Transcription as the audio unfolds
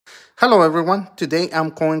Hello everyone, today I'm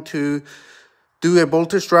going to do a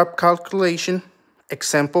voltage drop calculation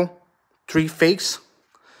example, three-phase.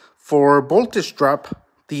 For voltage drop,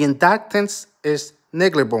 the inductance is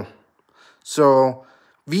negligible. So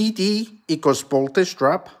VD equals voltage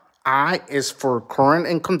drop, I is for current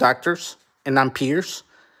in conductors in amperes,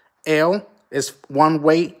 L is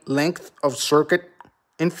one-way length of circuit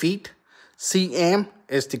in feet, Cm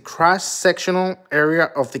is the cross-sectional area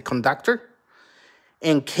of the conductor,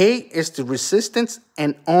 and K is the resistance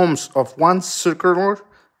in ohms of one circular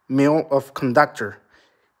mil of conductor.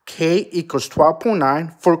 K equals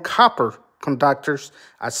 12.9 for copper conductors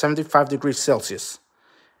at 75 degrees Celsius.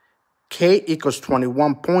 K equals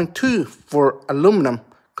 21.2 for aluminum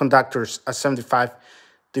conductors at 75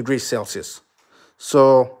 degrees Celsius.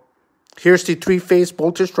 So here's the three-phase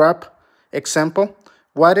voltage drop example.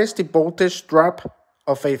 What is the voltage drop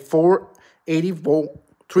of a 480 volt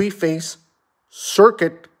three-phase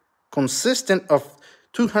circuit consistent of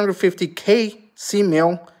 250 kc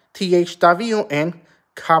mil THWN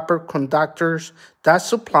copper conductors that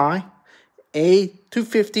supply a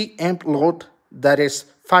 250 amp load that is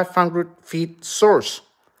 500 feet source?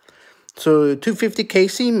 So 250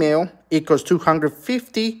 kc mil equals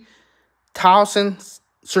 250,000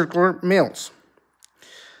 circular mils.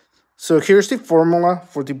 So here's the formula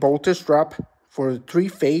for the voltage drop for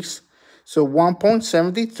three-phase. So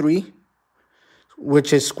 1.73,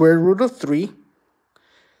 which is square root of 3,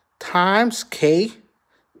 times K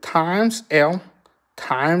times L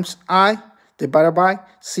times I divided by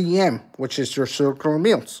Cm, which is your circular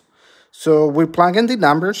mils. So we plug in the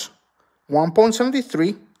numbers,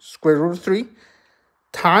 1.73 square root of 3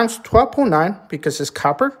 times 12.9 because it's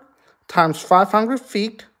copper times 500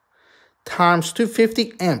 feet times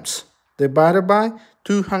 250 amps divided by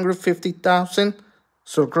 250,000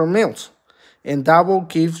 circular mils. And that will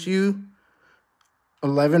give you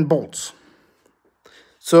 11 volts.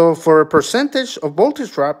 So for a percentage of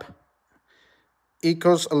voltage drop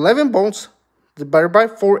equals 11 volts divided by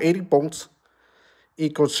 480 volts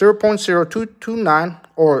equals 0.0229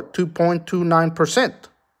 or 2.29%.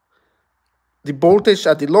 The voltage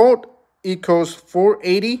at the load equals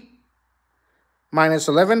 480 minus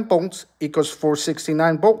 11 volts equals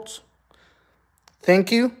 469 volts.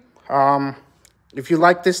 Thank you. If you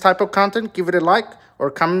like this type of content, give it a like or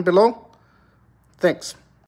comment below. Thanks.